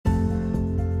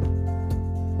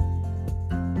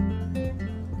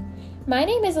My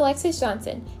name is Alexis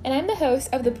Johnson, and I'm the host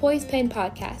of the Poised Pen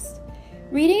podcast.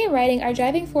 Reading and writing are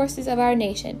driving forces of our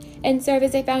nation and serve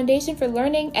as a foundation for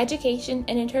learning, education,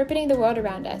 and interpreting the world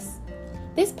around us.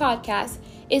 This podcast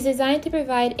is designed to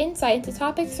provide insight into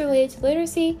topics related to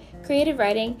literacy, creative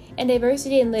writing, and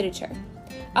diversity in literature.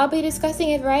 I'll be discussing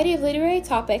a variety of literary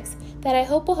topics that I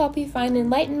hope will help you find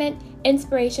enlightenment,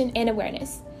 inspiration, and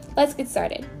awareness. Let's get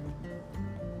started.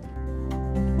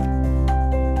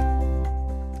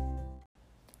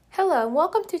 Hello, and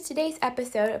welcome to today's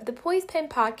episode of the Poised Pen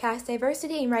Podcast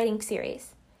Diversity in Writing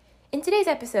series. In today's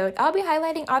episode, I'll be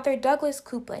highlighting author Douglas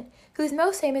Coupland, who is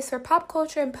most famous for pop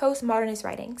culture and postmodernist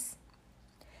writings.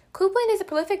 Coupland is a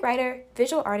prolific writer,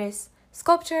 visual artist,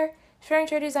 sculptor,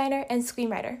 furniture designer, and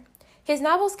screenwriter. His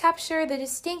novels capture the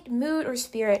distinct mood or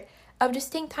spirit of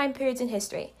distinct time periods in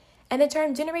history, and the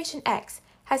term Generation X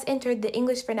has entered the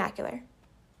English vernacular.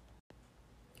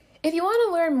 If you want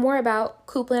to learn more about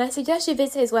Coupland, I suggest you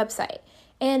visit his website.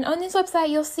 And on this website,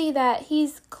 you'll see that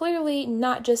he's clearly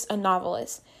not just a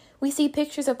novelist. We see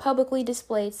pictures of publicly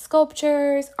displayed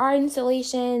sculptures, art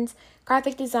installations,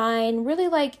 graphic design, really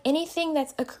like anything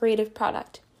that's a creative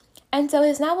product. And so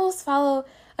his novels follow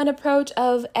an approach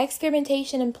of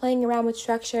experimentation and playing around with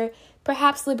structure,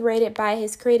 perhaps liberated by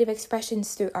his creative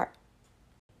expressions through art.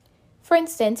 For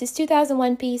instance, his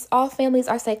 2001 piece, All Families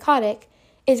Are Psychotic,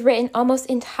 is written almost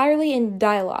entirely in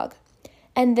dialogue.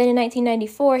 And then in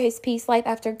 1994, his piece, Life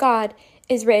After God,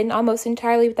 is written almost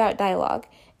entirely without dialogue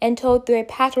and told through a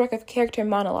patchwork of character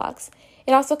monologues.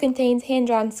 It also contains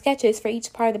hand-drawn sketches for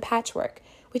each part of the patchwork,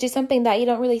 which is something that you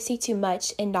don't really see too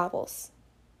much in novels.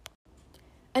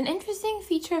 An interesting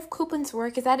feature of Coupland's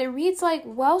work is that it reads like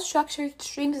well-structured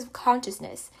streams of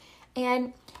consciousness.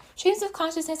 And streams of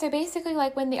consciousness are basically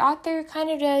like when the author kind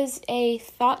of does a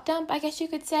thought dump, I guess you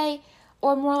could say,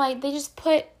 or more like they just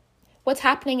put what's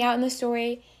happening out in the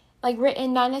story, like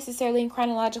written not necessarily in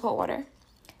chronological order.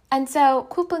 And so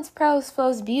Coupland's prose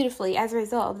flows beautifully as a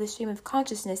result of the stream of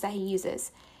consciousness that he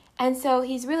uses. And so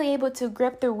he's really able to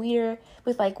grip the reader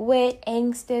with like wit,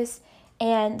 angst,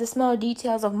 and the small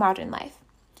details of modern life.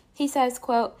 He says,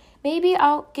 quote, "Maybe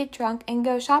I'll get drunk and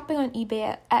go shopping on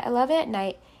eBay at 11 at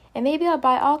night, and maybe I'll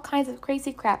buy all kinds of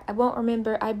crazy crap I won't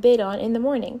remember I bid on in the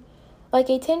morning. Like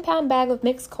a 10-pound bag of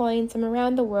mixed coins from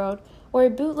around the world, or a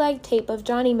bootleg tape of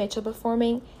Johnny Mitchell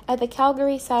performing at the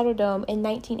Calgary Saddle Dome in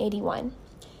 1981.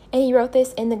 And he wrote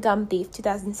this in The Gum Thief,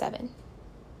 2007.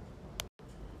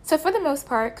 So for the most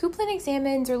part, Coupland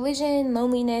examines religion,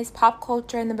 loneliness, pop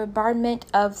culture, and the bombardment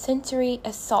of sensory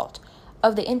assault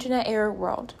of the internet-era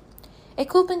world. A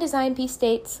Coupland-designed piece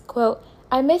states, quote,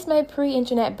 "I miss my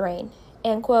pre-internet brain,"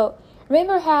 and, quote,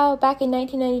 "Remember how, back in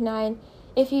 1999,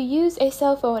 if you used a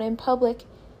cell phone in public,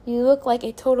 you look like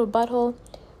a total butthole?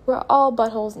 We're all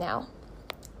buttholes now."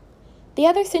 The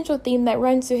other central theme that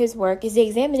runs through his work is the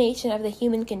examination of the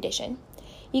human condition.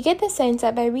 You get the sense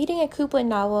that by reading a Coupland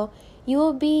novel, you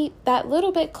will be that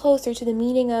little bit closer to the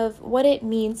meaning of what it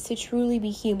means to truly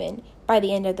be human by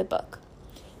the end of the book.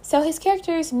 So his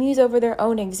characters muse over their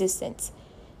own existence.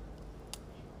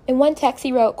 In one text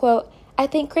he wrote, quote, "I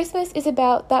think Christmas is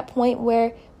about that point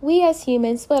where we as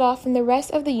humans split off from the rest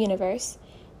of the universe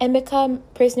and become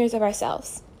prisoners of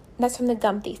ourselves." That's from The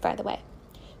Gum Thief, by the way.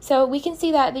 So we can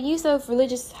see that the use of a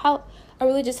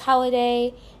religious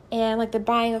holiday and like the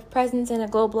buying of presents in a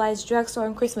globalized drugstore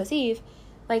on Christmas Eve,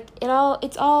 like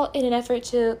it's all in an effort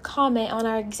to comment on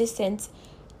our existence,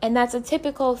 and that's a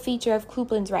typical feature of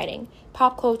Coupland's writing,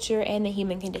 pop culture and the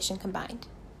human condition combined.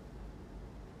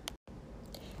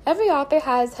 Every author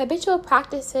has habitual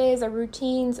practices or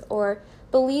routines or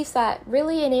beliefs that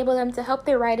really enable them to help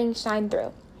their writing shine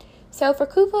through. So for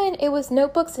Coupland, it was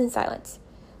notebooks and silence.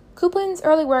 Coupland's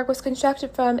early work was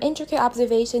constructed from intricate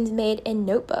observations made in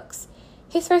notebooks.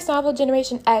 His first novel,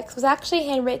 Generation X, was actually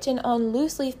handwritten on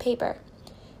loose-leaf paper.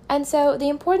 And so the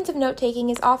importance of note-taking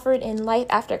is offered in Life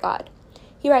After God.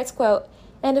 He writes, quote,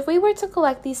 "And if we were to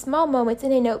collect these small moments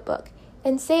in a notebook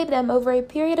and save them over a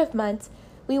period of months,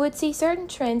 we would see certain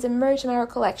trends emerge from our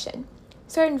collection.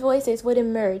 Certain voices would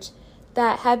emerge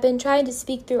that have been trying to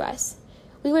speak through us.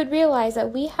 We would realize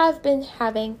that we have been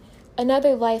having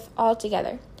another life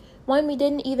altogether, one we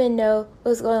didn't even know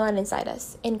was going on inside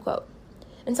us," end quote.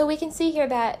 And so we can see here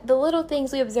that the little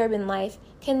things we observe in life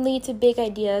can lead to big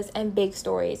ideas and big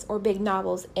stories, or big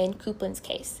novels in Coupland's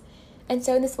case. And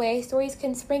so in this way, stories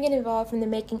can spring and evolve from the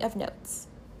making of notes.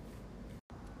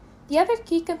 The other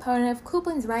key component of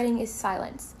Coupland's writing is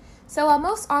silence. So while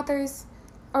most authors,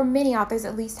 or many authors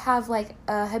at least, have like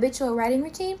a habitual writing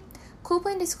routine,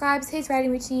 Coupland describes his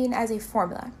writing routine as a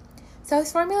formula. So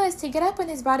his formula is to get up when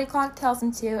his body clock tells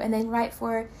him to, and then write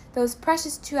for those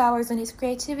precious 2 hours when his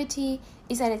creativity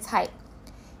is at its height.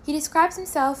 He describes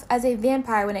himself as a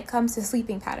vampire when it comes to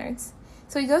sleeping patterns.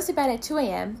 So he goes to bed at 2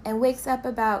 a.m. and wakes up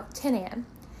about 10 a.m.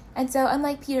 And so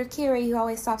unlike Peter Carey, who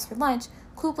always stops for lunch,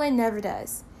 Coupland never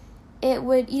does. It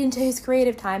would eat into his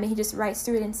creative time, and he just writes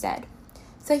through it instead.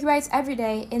 So he writes every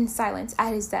day in silence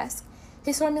at his desk.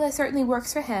 His formula certainly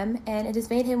works for him, and it has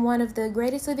made him one of the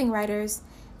greatest living writers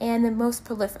and the most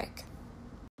prolific.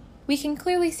 We can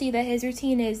clearly see that his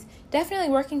routine is definitely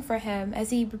working for him, as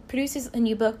he produces a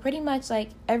new book pretty much like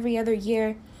every other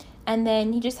year, and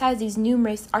then he just has these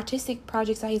numerous artistic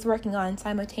projects that he's working on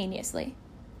simultaneously.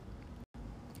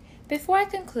 Before I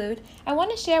conclude, I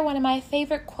want to share one of my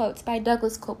favorite quotes by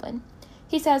Douglas Coupland.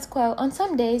 He says, quote, "On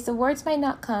some days the words might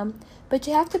not come, but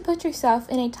you have to put yourself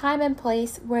in a time and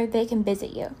place where they can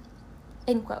visit you."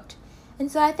 End quote.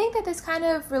 And so I think that this kind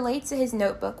of relates to his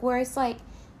notebook, where it's like,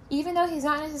 even though he's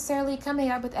not necessarily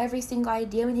coming up with every single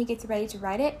idea when he gets ready to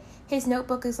write it, his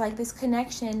notebook is like this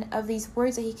connection of these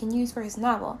words that he can use for his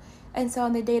novel. And so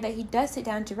on the day that he does sit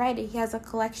down to write it, he has a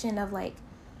collection of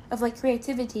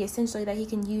creativity essentially that he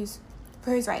can use for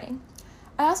his writing.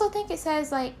 I also think it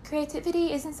says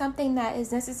creativity isn't something that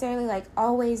is necessarily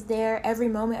always there every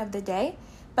moment of the day,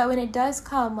 but when it does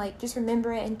come, just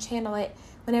remember it and channel it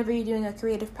whenever you're doing a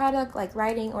creative product like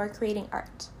writing or creating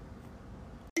art.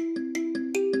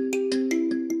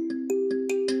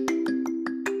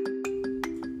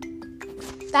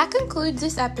 That concludes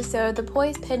this episode of the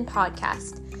Poised Pen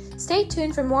Podcast. Stay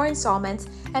tuned for more installments,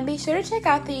 and be sure to check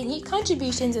out the unique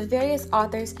contributions of various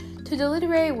authors to the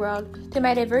literary world to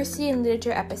my diversity in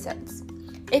literature episodes.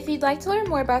 If you'd like to learn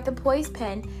more about the Poised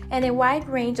Pen and a wide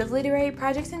range of literary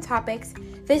projects and topics,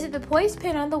 visit the Poised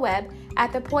Pen on the web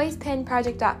at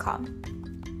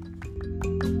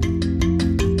thepoisedpenproject.com.